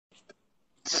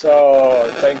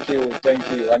So thank you,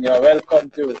 and you're welcome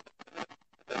too.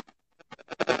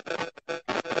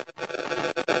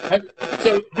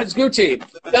 So, Haz Guti,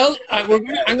 well, I'm going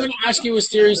to ask you a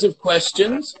series of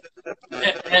questions,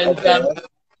 and Okay.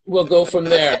 we'll go from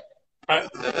there.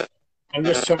 I'm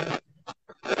just trying.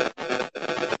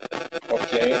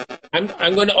 Okay.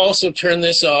 I'm going to also turn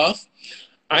this off.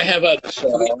 I have a. So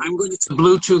I'm going to turn the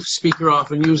Bluetooth speaker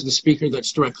off and use the speaker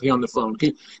that's directly on the phone.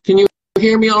 Can you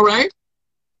hear me all right?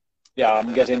 yeah,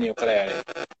 I'm getting you clearly.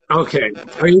 Okay.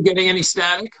 Are you getting any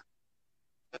static?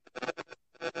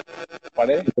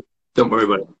 Pardon? Don't worry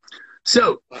about it.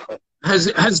 So, Haz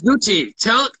Guti,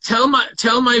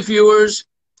 tell my viewers,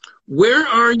 where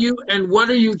are you and what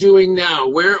are you doing now?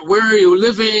 Where are you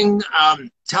living?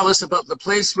 Tell us about the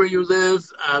place where you live.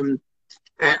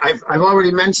 I've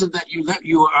already mentioned that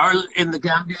you are in the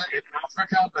Gambia in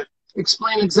Africa, but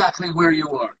explain exactly where you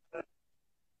are.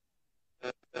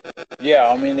 Yeah,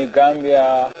 I'm in the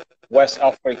Gambia, West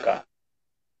Africa.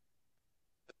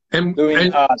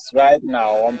 Doing arts right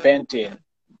now. I'm painting.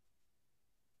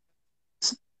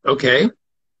 Okay.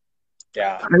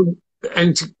 Yeah.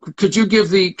 And could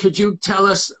you tell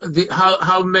us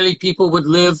how many people would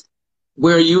live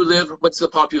where you live? What's the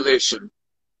population?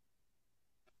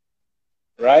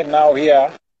 Right now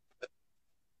here.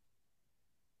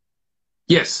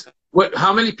 Yes.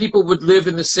 How many people would live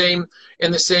in the same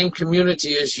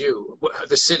community as you?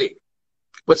 The city.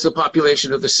 What's the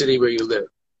population of the city where you live?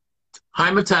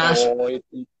 Hi, Matash.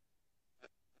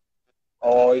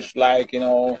 It's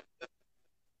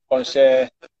like, say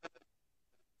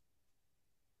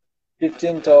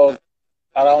 15 to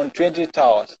around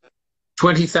 20,000.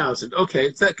 20,000.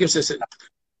 Okay, that gives us it.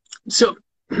 So,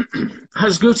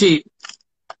 Haz Guti,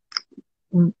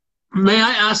 may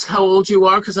I ask how old you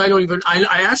are? Because I don't even. I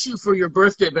asked you for your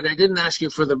birthday, but I didn't ask you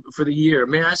for the year.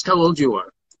 May I ask how old you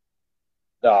are?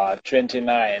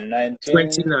 29, 19.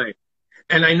 29.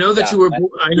 And I know that you were.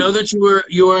 I know that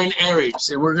you were in Aries,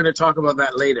 and we're going to talk about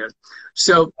that later.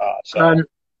 So,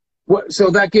 so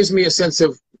that gives me a sense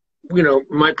of,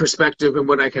 my perspective and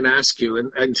what I can ask you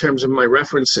in terms of my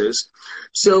references.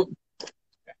 So,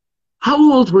 how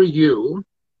old were you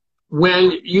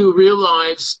when you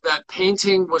realized that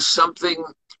painting was something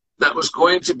that was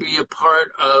going to be a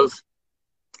part of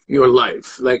your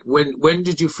life? Like, when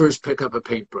did you first pick up a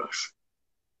paintbrush?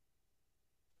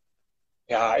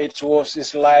 Yeah, it's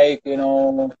like,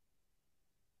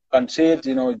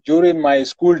 considered, during my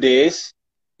school days.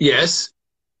 Yes.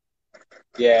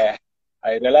 Yeah,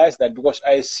 I realized that because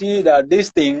I see that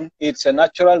this thing, it's a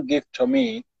natural gift to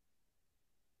me.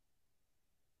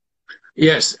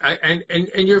 Yes, and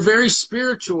you're very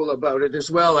spiritual about it as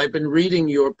well. I've been reading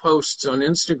your posts on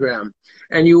Instagram,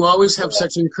 and you always have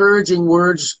such encouraging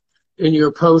words in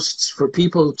your posts for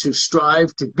people to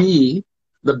strive to be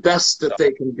the best that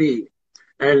they can be.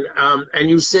 And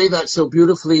you say that so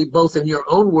beautifully, both in your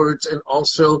own words and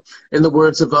also in the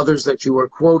words of others that you are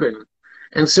quoting.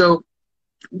 And so,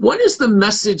 what is the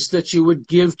message that you would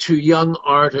give to young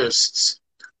artists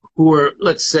who are,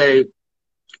 let's say,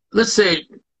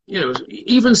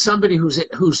 even somebody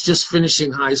who's just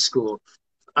finishing high school,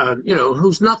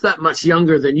 who's not that much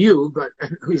younger than you, but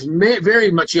who's very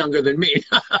much younger than me.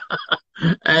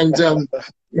 And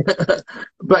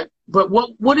but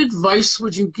what advice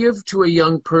would you give to a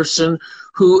young person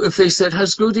who, if they said,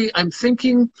 Haz Guti, I'm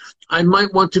thinking I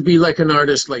might want to be like an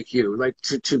artist like you, like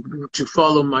to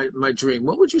follow my dream?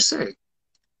 What would you say?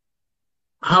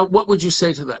 What would you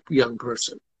say to that young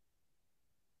person?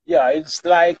 Yeah, it's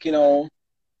like, in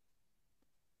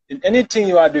anything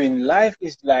you are doing, life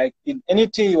is like in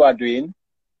anything you are doing,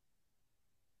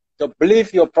 to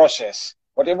believe your process,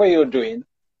 whatever you're doing,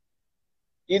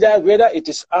 whether it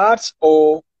is art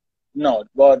or not,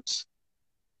 but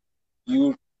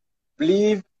you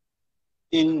believe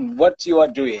in what you are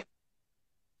doing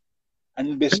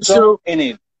and be strong in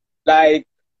it. Like,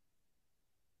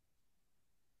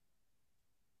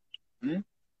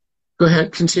 Go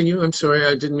ahead, continue. I'm sorry,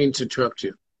 I didn't mean to interrupt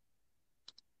you.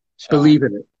 Believe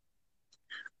in it.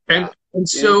 And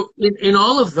so in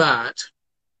all of that,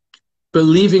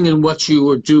 believing in what you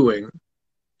were doing,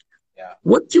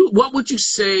 what would you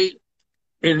say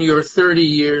in your 30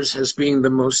 years has been the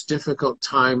most difficult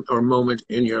time or moment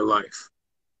in your life?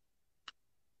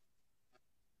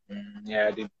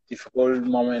 Yeah, the difficult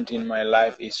moment in my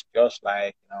life is just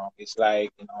like, it's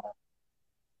like,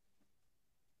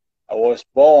 I was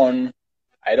born,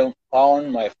 I don't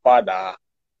found my father.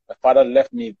 My father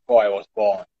left me before I was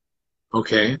born.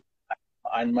 Okay.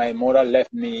 And my mother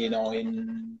left me,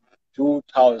 in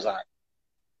 2000.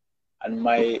 And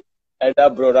my elder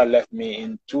brother left me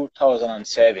in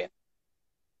 2007.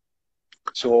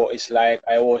 So it's like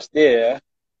I was there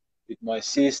with my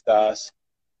sisters,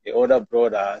 the older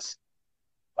brothers.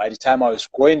 By the time I was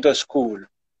going to school,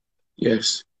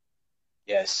 Yes.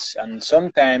 yes, and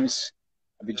sometimes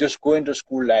I'd be just going to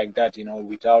school like that, you know,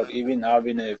 without even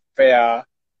having a fare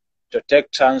to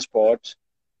take transport.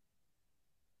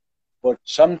 But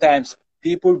sometimes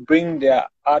people bring their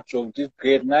artwork, these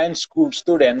grade 9 school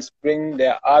students bring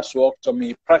their artwork to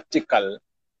me practical,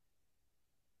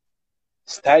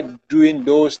 start doing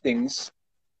those things,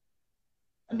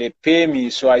 and they pay me.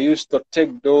 So I used to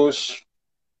take those,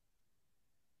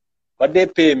 what they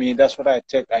pay me, that's what I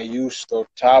take. I used to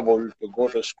travel to go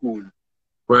to school.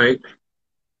 Right.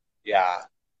 Yeah.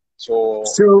 So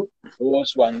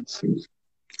those ones.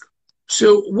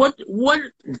 So what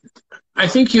I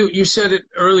think you said it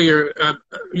earlier,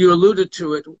 you alluded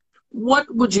to it.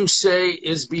 What would you say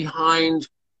is behind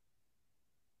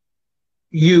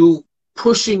you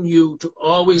pushing you to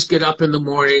always get up in the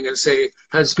morning and say,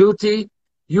 Haz Guti,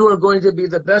 you are going to be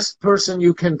the best person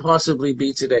you can possibly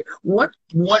be today? What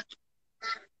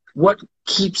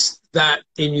keeps that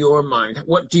in your mind?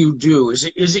 What do you do? Is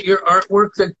it your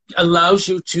artwork that allows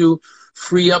you to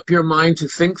free up your mind to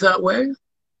think that way?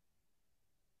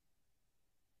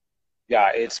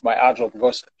 Yeah, it's my artwork,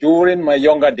 because during my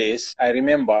younger days, I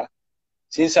remember,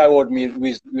 since I was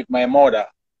with my mother,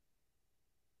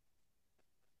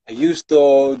 I used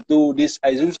to do this. I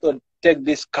used to take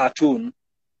this cartoon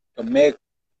to make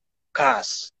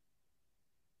cars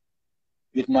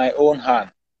with my own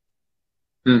hand.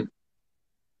 Hmm.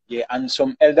 Yeah, and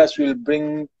some elders will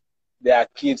bring their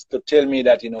kids to tell me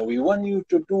that, you know, we want you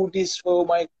to do this for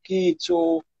my kids,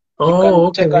 so you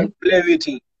can take and play with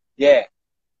it. Yeah.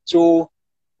 So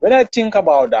when I think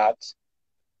about that,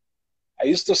 I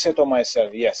used to say to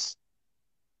myself, yes,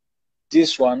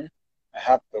 this one, I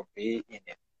have to be in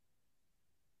it.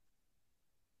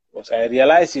 Because I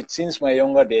realized it since my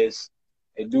younger days,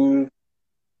 I do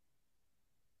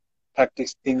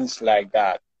practice things like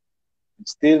that. And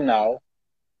still now,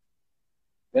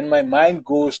 when my mind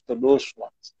goes to those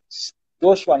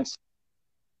ones,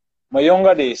 my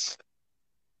younger days.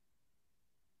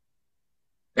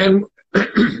 And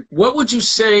what would you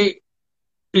say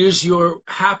is your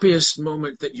happiest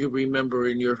moment that you remember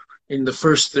in the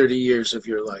first 30 years of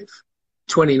your life?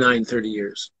 29, 30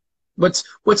 years. What's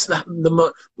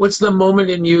the moment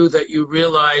in you that you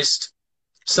realized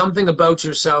something about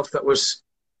yourself that was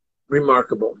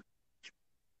remarkable?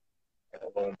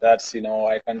 Well, that's, you know,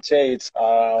 I can say it's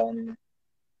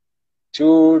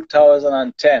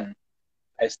 2010.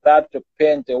 I started to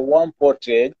paint one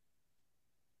portrait.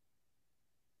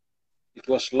 It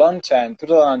was long time,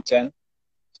 2010. The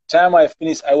time I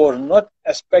finished, I was not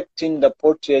expecting the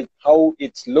portrait, how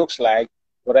it looks like,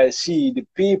 but I see the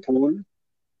people,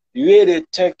 the way they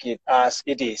take it as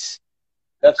it is.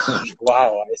 That's,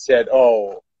 wow. I said,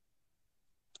 oh,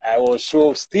 I was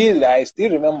so still, I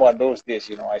still remember those days,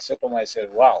 you know. I said to myself,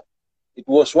 wow. It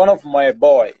was one of my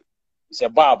boy. He's a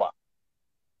barber.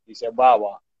 He's a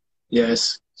barber.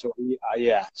 Yes. So,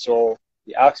 so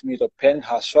he asked me to paint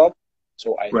her shop.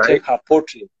 So I take her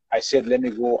portrait. I said, let me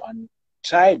go and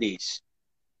try this.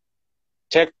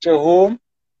 Take it home,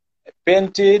 I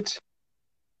paint it.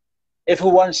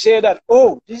 Everyone said that,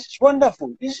 oh, this is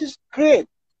wonderful. This is great.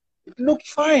 It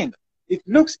looks fine. It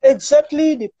looks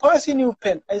exactly the person you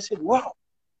paint. I said, wow.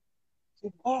 I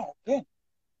said, wow, okay.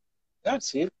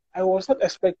 That's it. I was not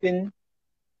expecting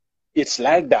it's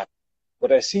like that.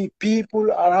 But I see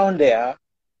people around there,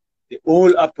 they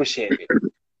all appreciate it.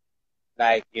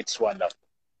 Like, it's wonderful.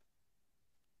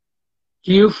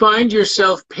 Do you find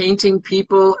yourself painting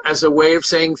people as a way of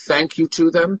saying thank you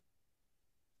to them?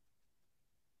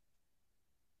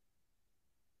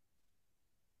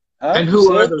 Huh? And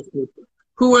who are those people?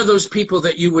 Who are those people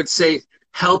that you would say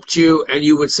helped you and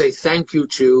you would say thank you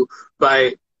to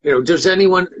by, you know, does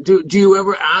anyone, do you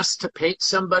ever ask to paint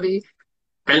somebody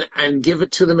and give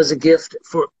it to them as a gift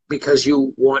because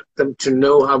you want them to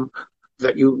know how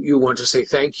that you want to say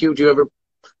thank you? Do you ever,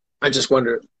 I just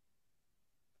wonder.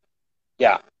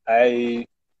 Yeah,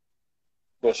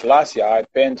 was last year I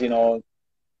paint, you know,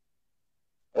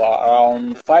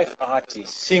 around 5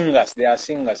 artists, singers. They are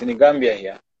singers in the Gambia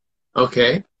here.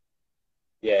 Okay.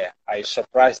 Yeah, I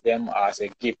surprised them as a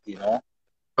gift, you know.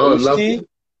 Oh, lovely.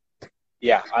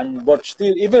 Yeah, but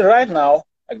still, even right now,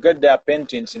 I get their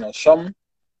paintings, you know. Some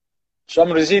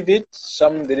receive it,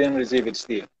 some didn't receive it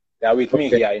still. They are with me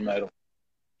here in my room.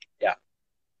 Yeah.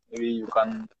 Maybe you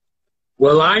can.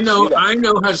 Well, I know,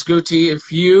 Haz Guti,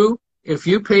 if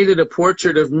you painted a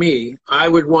portrait of me, I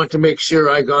would want to make sure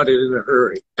I got it in a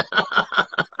hurry.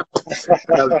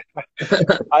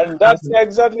 And that's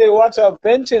exactly what I'm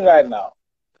painting right now.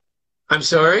 I'm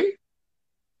sorry?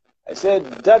 I said,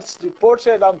 that's the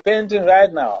portrait I'm painting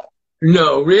right now.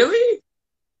 No, really?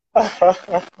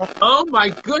 Oh my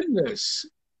goodness.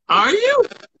 Are you?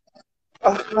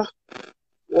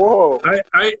 Whoa.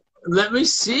 I let me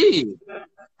see.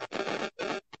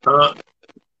 Uh,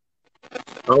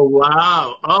 oh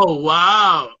wow. Oh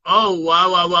wow. Oh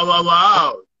wow, wow, wow, wow,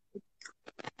 wow.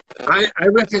 I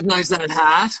recognize that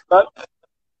hat.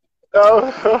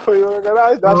 Oh, you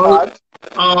recognize that Oh, hat?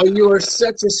 oh, you are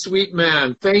such a sweet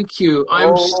man. Thank you.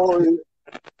 Oh,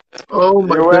 Oh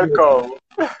my you're goodness. welcome.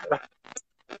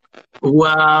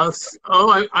 Wow.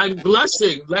 Oh, I'm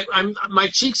blushing. Like my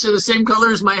cheeks are the same color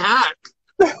as my hat.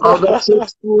 Oh, that's so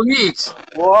sweet.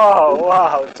 Wow,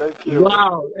 wow, thank you.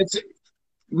 Wow.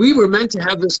 We were meant to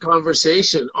have this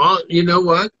conversation. Oh, you know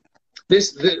what? Yeah,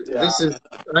 This is,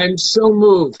 I'm so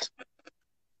moved.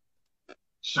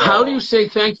 How do you sure. say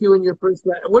thank you in your first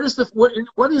language?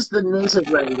 What is the native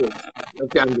language of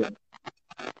Gambia?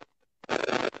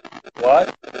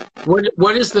 What?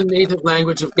 What is the native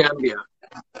language of Gambia?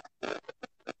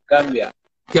 Gambia.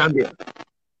 Gambia.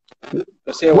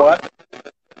 To say What what?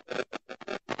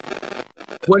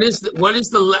 what is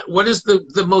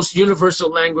the most universal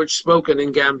language spoken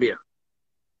in Gambia?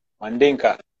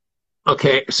 Mandinka.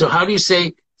 Okay, so how do you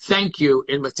say thank you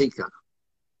in Matika?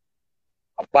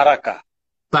 Baraka.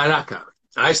 Baraka.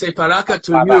 I say Baraka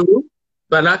to Baraka. you.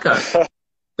 Baraka.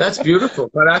 That's beautiful.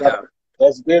 Baraka.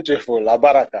 That's beautiful. La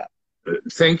Baraka.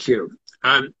 Thank you.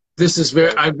 This is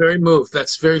very. I'm very moved.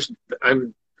 That's very.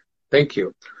 Thank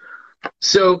you.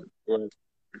 So,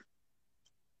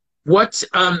 what?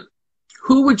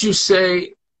 Who would you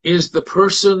say is the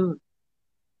person,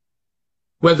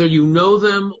 whether you know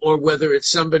them or whether it's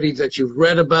somebody that you've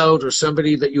read about or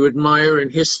somebody that you admire in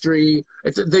history?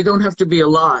 They don't have to be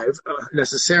alive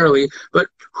necessarily, but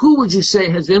who would you say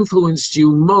has influenced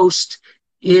you most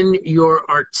in your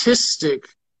artistic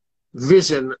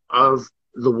vision of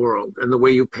the world and the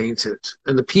way you paint it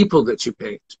and the people that you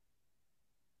paint?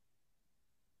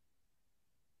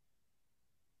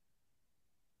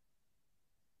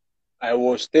 I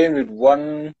was staying with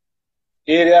one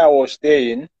area I was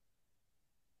staying.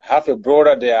 I have a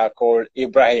brother there called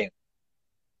Ibrahim.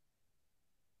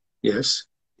 Yes.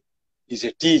 He's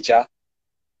a teacher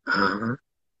Uh-huh.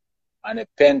 and a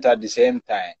painter at the same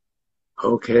time.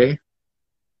 Okay.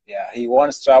 Yeah, he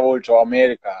once traveled to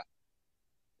America.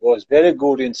 He was very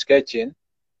good in sketching.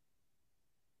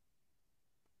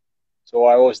 So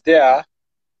I was there.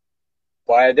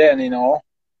 By then,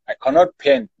 I cannot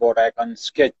paint, but I can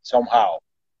sketch somehow.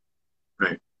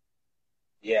 Right.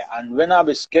 Yeah, and when I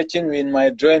be sketching in my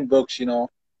drawing books, my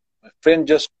friend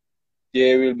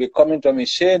they will be coming to me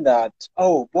saying that,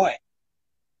 oh boy,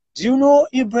 do you know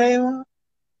Ibrahim?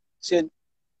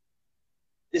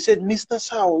 They said, Mr.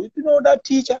 Sao, you know that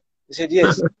teacher? They said,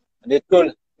 yes. And they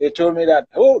told me that,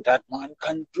 oh, that man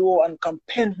can draw and can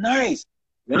paint nice.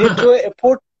 When you draw a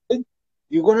portrait,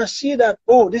 you're gonna see that,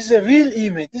 oh, this is a real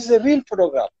image, this is a real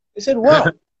photograph. They said, wow,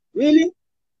 really?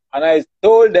 And I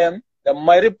told them that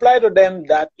my reply to them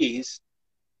that is,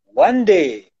 one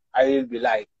day I will be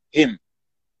like him.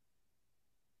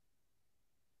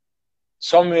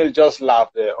 Some will just laugh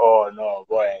there, oh no,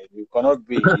 boy, you cannot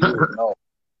be you, no.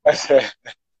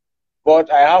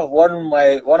 But I have one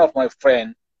of my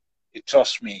friend, he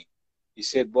trusts me. He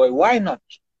said, boy, why not?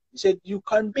 He said, you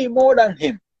can be more than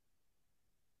him.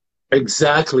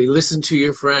 Exactly. Listen to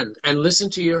your friend and listen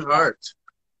to your heart.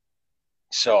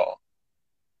 So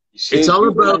It's all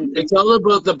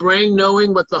about the brain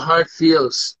knowing what the heart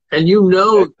feels. And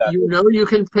exactly. you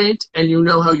can paint and you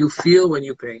know how you feel when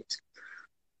you paint.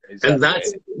 Exactly. And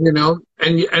that's,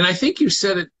 and I think you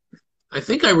said it, I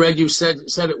think I read you said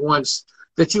it once,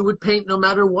 that you would paint no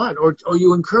matter what, or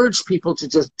you encourage people to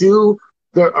just do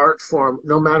their art form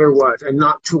no matter what, and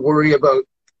not to worry about,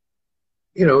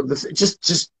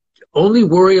 just only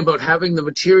worry about having the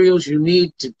materials you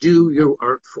need to do your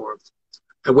art form,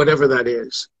 and whatever that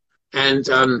is. And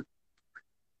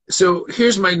so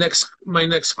here's my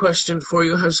next question for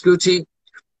you, Haz Guti.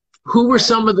 What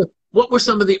were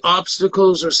some of the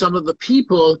obstacles or some of the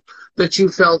people that you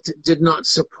felt did not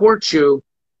support you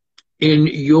in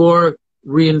your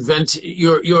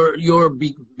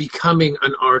becoming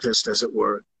an artist, as it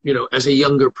were, as a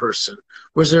younger person?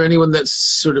 Was there anyone that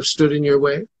sort of stood in your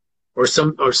way, or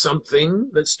something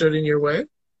that stood in your way?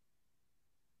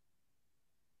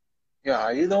 Yeah,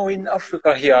 in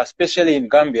Africa here, especially in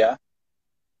Gambia,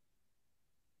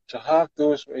 to have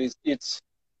those,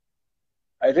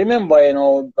 I remember,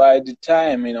 by the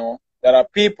time, there are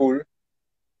people,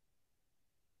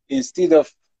 instead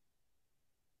of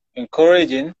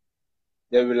encouraging,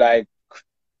 they will like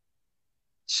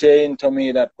saying to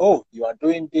me that, oh, you are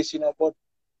doing this, but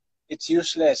it's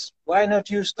useless. Why not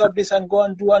you stop this and go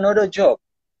and do another job?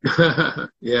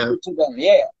 Yeah. To them,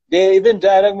 yeah. They even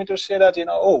direct me to say that,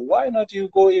 oh, why not you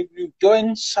go, if you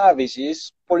join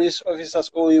services, police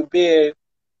officers, or you be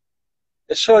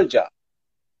a soldier?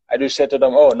 I do say to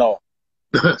them, oh, no.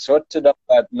 So to them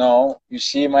that, no, you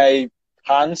see my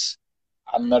hands,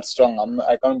 I'm not strong.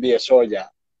 I can't be a soldier.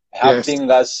 I have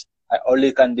fingers.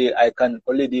 I can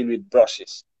only deal with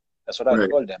brushes. That's what I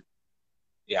told them.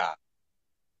 Yeah.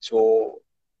 So,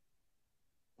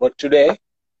 but today,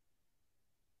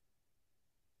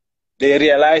 they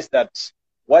realize that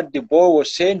what the boy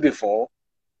was saying before,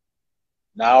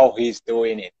 now he's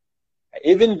doing it. I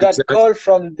even got call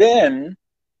from them.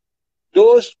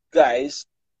 Those guys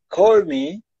called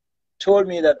me, told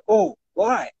me that, oh,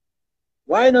 why?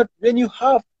 Why not, when you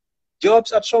have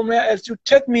jobs at somewhere else, you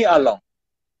take me along?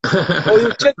 Or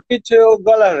you take me to your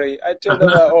gallery? I tell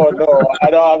them, oh, no, I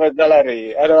don't have a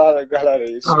gallery. I don't have a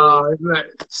gallery. So,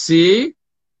 see?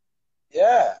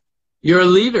 Yeah. You're a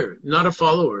leader, not a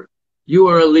follower. You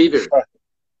are a leader.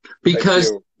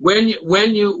 Because when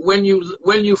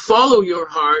you follow your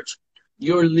heart,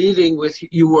 you are leading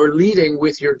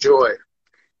with your joy.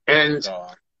 And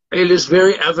it is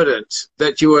very evident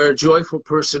that you are a joyful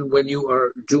person when you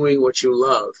are doing what you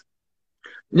love.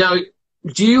 Now,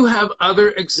 do you have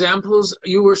other examples?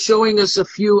 You were showing us a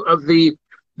few of that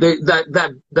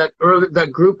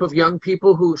group of young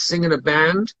people who sing in a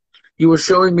band. You were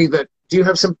showing me that. Do you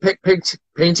have some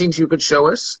paintings you could show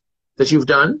us that you've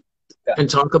done and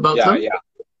talk about them? Yeah.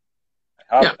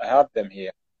 I have them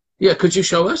here. Yeah, could you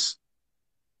show us?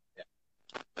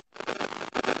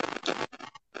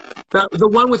 The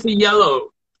one with the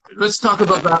yellow. Let's talk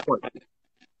about that one.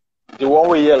 The one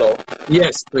with yellow?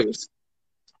 Yes, please.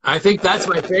 I think that's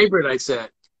my favorite, I said.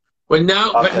 But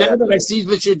now that I see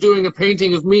that you're doing a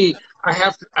painting of me,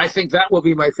 I think that will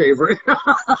be my favorite.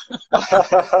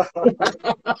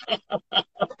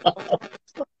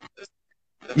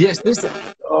 Yes, this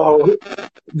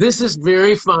is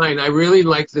very fine. I really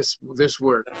like this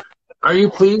work. Are you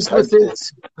pleased with it,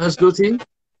 Haz Guti?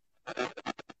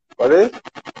 What?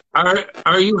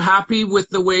 Are you happy with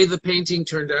the way the painting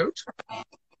turned out?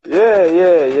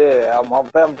 Yeah.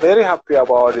 I'm very happy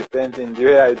about the painting, the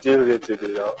way I deal with it,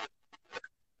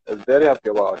 I'm very happy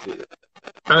about it.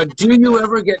 Do you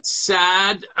ever get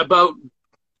sad about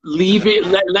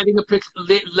letting a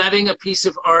piece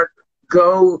of art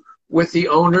go with the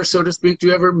owner, so to speak? Do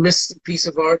you ever miss a piece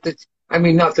of art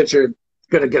not that you're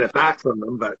going to get it back from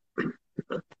them, but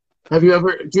do you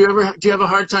have a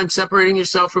hard time separating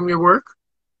yourself from your work?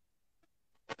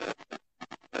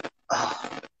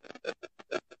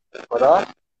 What?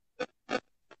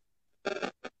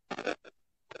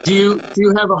 Do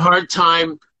you have a hard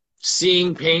time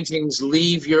seeing paintings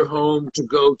leave your home to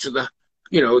go to the,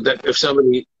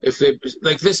 if they,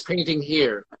 like this painting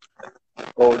here?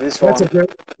 Oh, this one?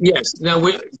 Yes. Now,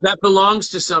 that belongs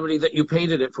to somebody that you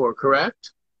painted it for,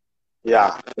 correct?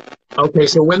 Yeah. Okay,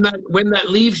 so when that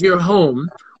leaves your home,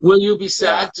 will you be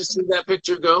sad to see that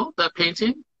picture go, that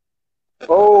painting?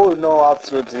 Oh, no,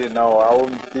 absolutely no. I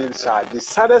won't feel sad. The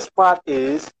saddest part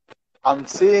is I'm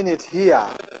seeing it here.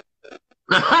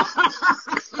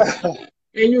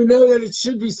 And you know that it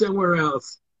should be somewhere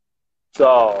else.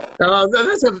 So.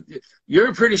 You're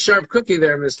a pretty sharp cookie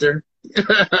there, mister.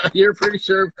 You're a pretty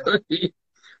sharp cookie.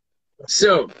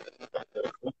 So,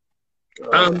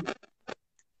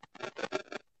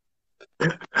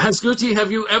 Haz Guti,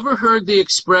 have you ever heard the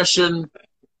expression,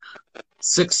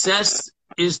 success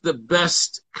is the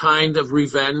best kind of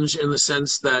revenge, in the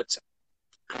sense that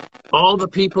all the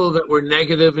people that were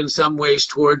negative in some ways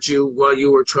towards you while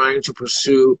you were trying to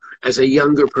pursue, as a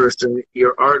younger person,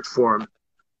 your art form,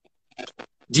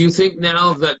 do you think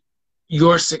now that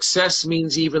your success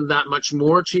means even that much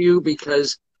more to you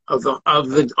because of the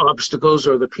obstacles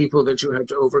or the people that you had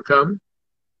to overcome?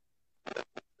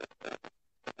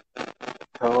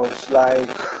 So it's like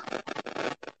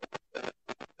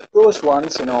those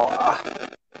ones,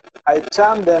 I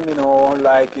term them,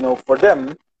 for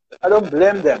them, I don't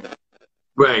blame them.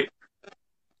 Right.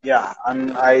 Yeah,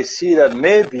 and I see that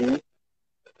maybe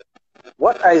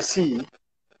what I see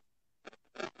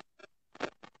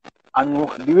and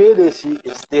the way they see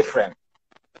is different.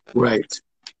 Right.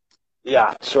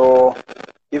 Yeah, so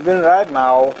even right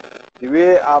now, the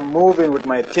way I'm moving with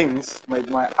my things, with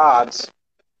my arts,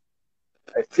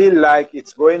 I feel like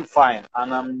it's going fine,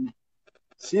 and I'm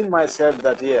seeing myself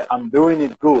that, yeah, I'm doing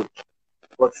it good.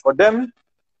 But for them,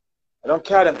 I don't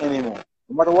care them anymore.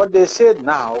 No matter what they said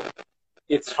now,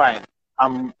 it's fine.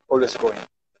 I'm always going.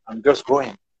 I'm just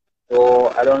going. So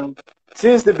I don't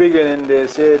Since the beginning, they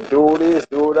say, do this,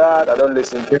 do that. I don't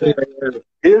listen to them.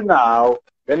 Till now,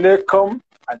 when they come,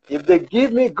 and if they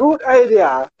give me good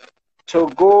idea to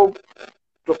go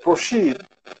to proceed,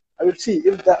 I will see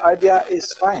if the idea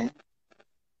is fine.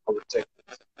 I will take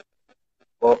it.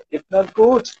 But if not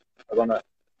good, I'm gonna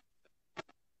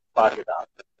back it up.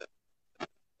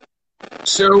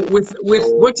 So with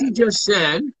what you just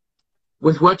said,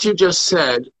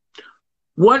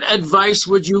 what advice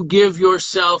would you give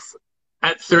yourself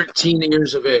at 13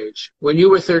 years of age? When you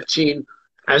were 13,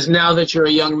 as now that you're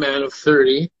a young man of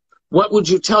 30, what would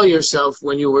you tell yourself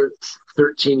when you were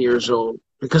 13 years old?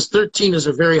 Because 13 is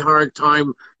a very hard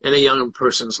time in a young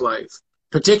person's life,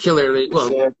 particularly,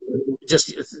 well,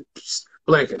 just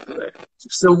blanket.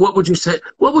 So what would you say?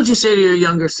 What would you say to your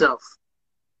younger self?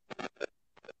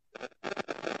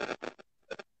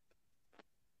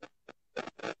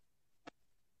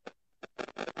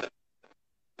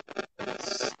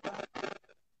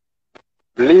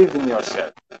 Believe in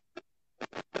yourself.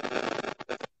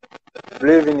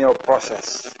 Believe in your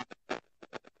process.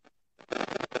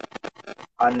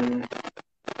 And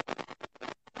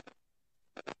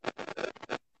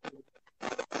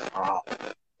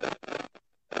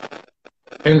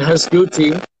Haz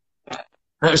Guti,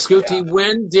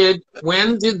 when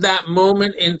did that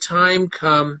moment in time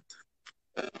come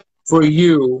for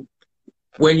you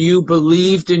when you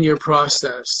believed in your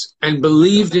process and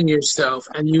believed in yourself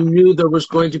and you knew there was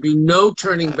going to be no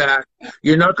turning back?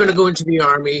 You're not going to go into the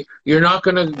army. You're not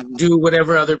going to do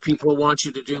whatever other people want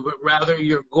you to do, but rather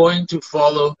you're going to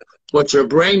follow what your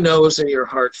brain knows and your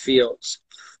heart feels.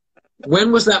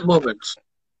 When was that moment?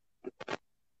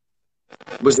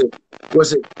 Was it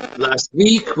last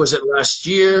week? Was it last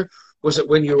year? Was it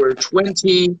when you were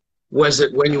 20? Was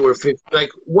it when you were 50?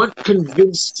 Like, what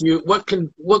convinced you? What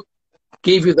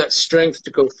gave you that strength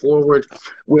to go forward?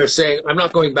 We're saying, I'm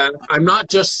not going back. I'm not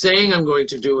just saying I'm going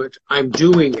to do it. I'm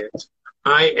doing it.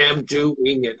 I am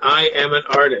doing it. I am an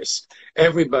artist.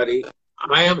 Everybody,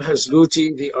 I am Haz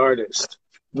Guti, the artist.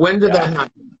 When did that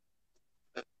happen?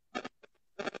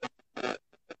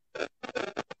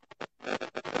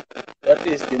 That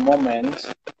is the moment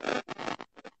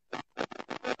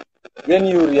when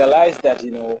you realize that,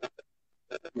 your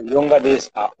younger days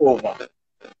are over.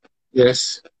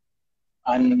 Yes.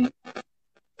 And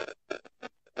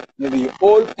maybe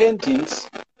old paintings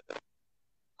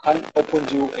can open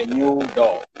you a new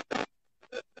door.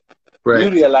 Right. You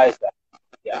realize that.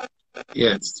 Yeah.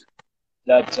 Yes.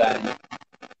 That time.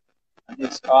 And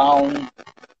it's around,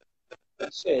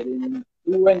 let's say, in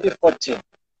 2014.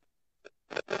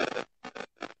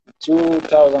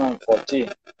 2014.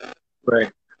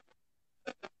 Right.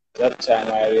 That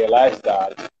time I realized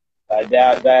that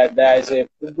there is a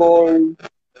football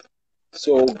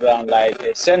ground, like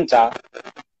a center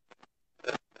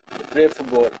to play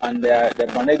football, and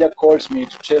the manager calls me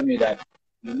to tell me that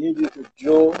we need you to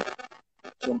draw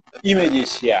some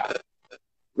images here.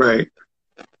 Right.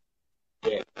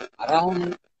 Yeah.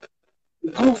 Around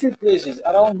goofy places,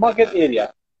 around market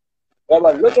area. There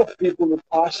were a lot of people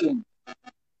passing.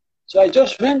 So I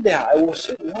just went there. I was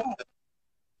saying, wow,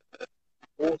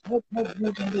 there was not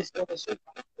beauty in this. Let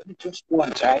me just go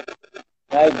and try.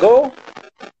 And I go,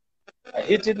 I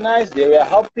hit it nice. They were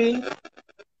happy.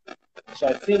 So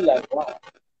I feel like, wow,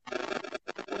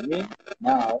 for me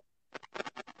now,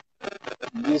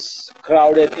 in this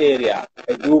crowded area,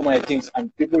 I do my things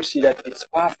and people see that it's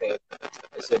perfect.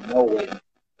 I said, no way.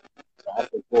 So I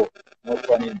have to go, no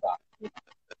turning back.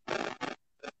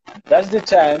 And that's the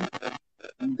time.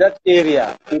 In that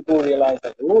area, people realize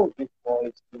that, oh, this boy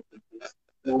is doing this.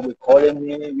 They will be calling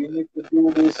me, we need to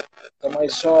do this for my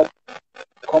shop.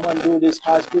 Come and do this,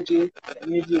 Haz Guti. I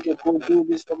need you to go do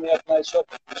this for me at my shop.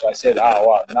 So I said,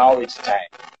 wow, now it's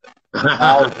time.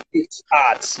 Now it's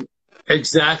art.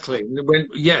 Exactly.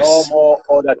 Yes. No more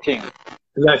other thing.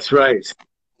 That's right.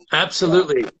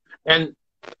 Absolutely. And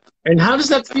how does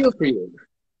that feel for you?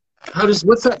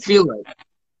 What's that feel like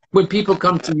when people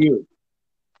come to you?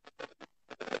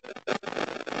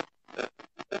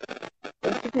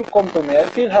 When people come to me, I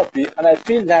feel happy and I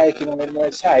feel like, in my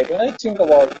side,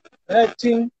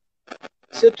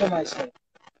 say to myself,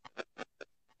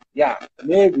 yeah,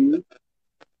 maybe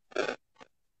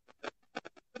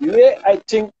the way I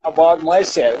think about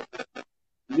myself,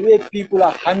 the way people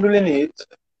are handling it,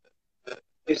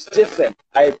 is different.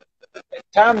 I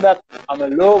time that I'm a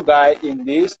low guy in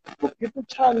this, but people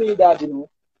tell me that,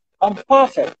 I'm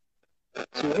perfect.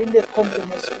 So when they come to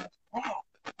me, I say, wow,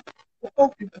 what do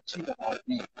people think about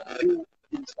me? I do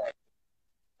things like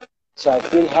that. So I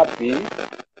feel happy.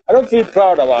 I don't feel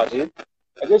proud about it.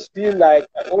 I just feel like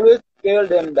I always tell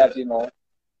them that,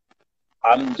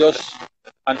 I'm just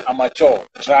an amateur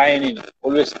trying it.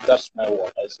 Always that's my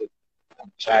word. I said,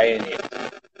 I'm trying it.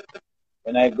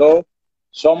 When I go,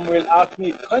 some will ask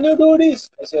me, can you do this?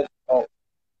 I said, oh,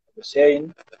 I'm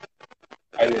saying,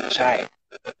 I will try.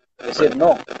 They said,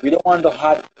 no, we don't want to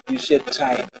have you said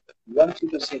time. We want you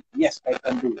to say, yes, I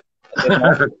can do it. I said,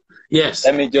 no. Yes.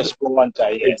 Let me just go and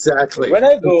try it. Exactly. When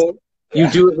I go, you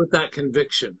do it with that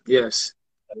conviction. Yes.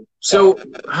 So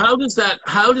how does that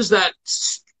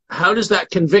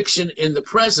conviction in the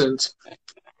present,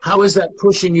 how is that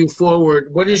pushing you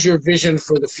forward? What is your vision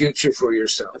for the future for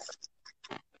yourself?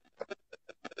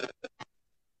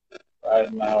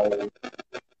 Right now,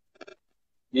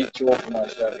 each of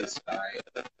myself is like,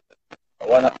 I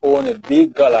want to own a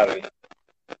big gallery.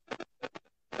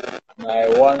 And I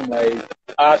want my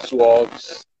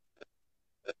artworks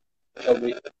to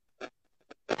be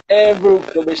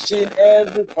seen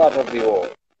every part of the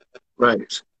world.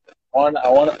 Right. I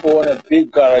want to own a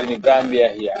big gallery in Gambia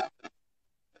here.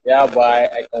 Thereby,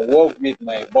 I can work with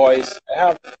my boys. I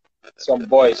have some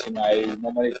boys, I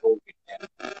normally work with them.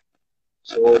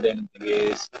 Show them the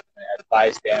ways, I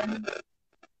advise them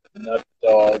not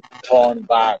to turn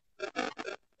back,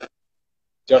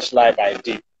 just like I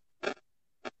did.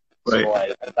 Right. So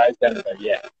I advise them that,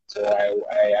 yeah. So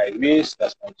I wish,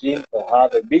 that's my dream, to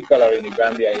have a big gallery in the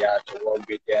Gambia here to work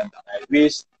with them. And I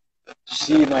wish to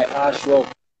see my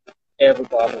artwork every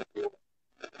part of the world.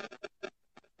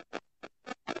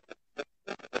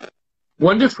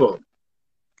 Wonderful.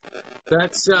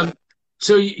 That's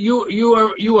so you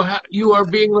are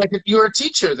being like you're a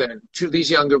teacher then to these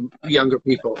younger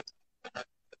people.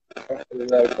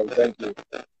 Welcome, thank you.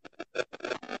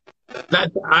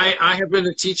 That I have been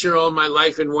a teacher all my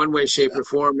life in one way, shape, or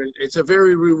form, and it's a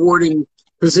very rewarding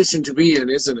position to be in,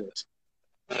 isn't it?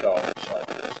 Sure.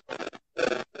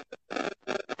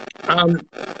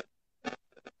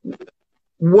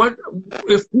 What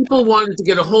if people wanted to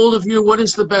get a hold of you? What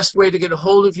is the best way to get a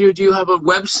hold of you? Do you have a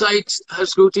website,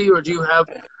 Haz Guti, or do you have?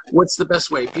 What's the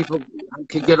best way people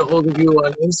can get a hold of you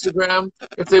on Instagram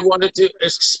if they wanted to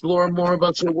explore more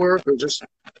about your work, or just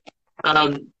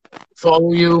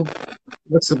follow you?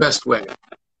 What's the best way?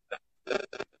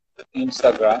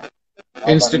 Instagram.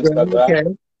 Instagram. Okay.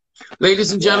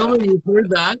 Ladies and gentlemen, you've heard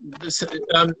that.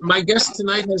 My guest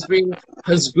tonight has been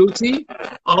Haz Guti,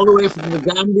 all the way from the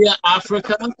Gambia,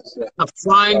 Africa, a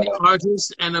fine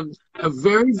artist and a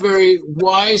very, very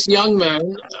wise young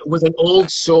man with an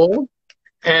old soul.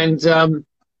 And Haz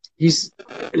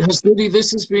Guti,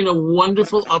 this has been a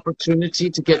wonderful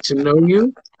opportunity to get to know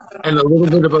you and a little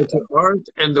bit about your art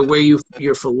and the way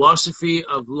your philosophy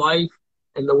of life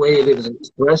and the way it is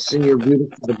expressed in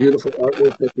the beautiful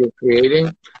artwork that you're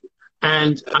creating.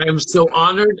 And I am so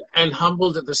honored and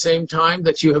humbled at the same time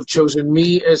that you have chosen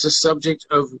me as a subject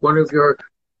of one of your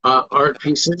art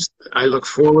pieces. I look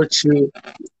forward to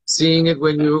seeing it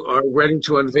when you are ready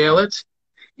to unveil it.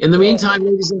 In the meantime,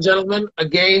 ladies and gentlemen,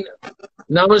 again,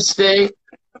 namaste.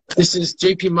 This is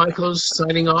J.P. Michaels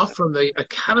signing off from the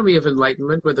Academy of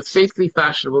Enlightenment, where the faithfully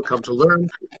fashionable come to learn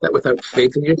that without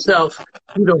faith in yourself,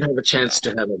 you don't have a chance to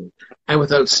heaven. And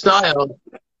without style,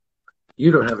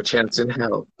 you don't have a chance in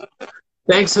hell.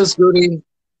 Thanks, Haz Guti.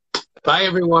 Bye,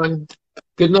 everyone.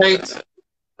 Good night.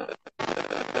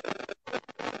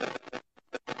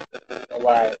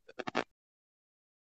 Bye.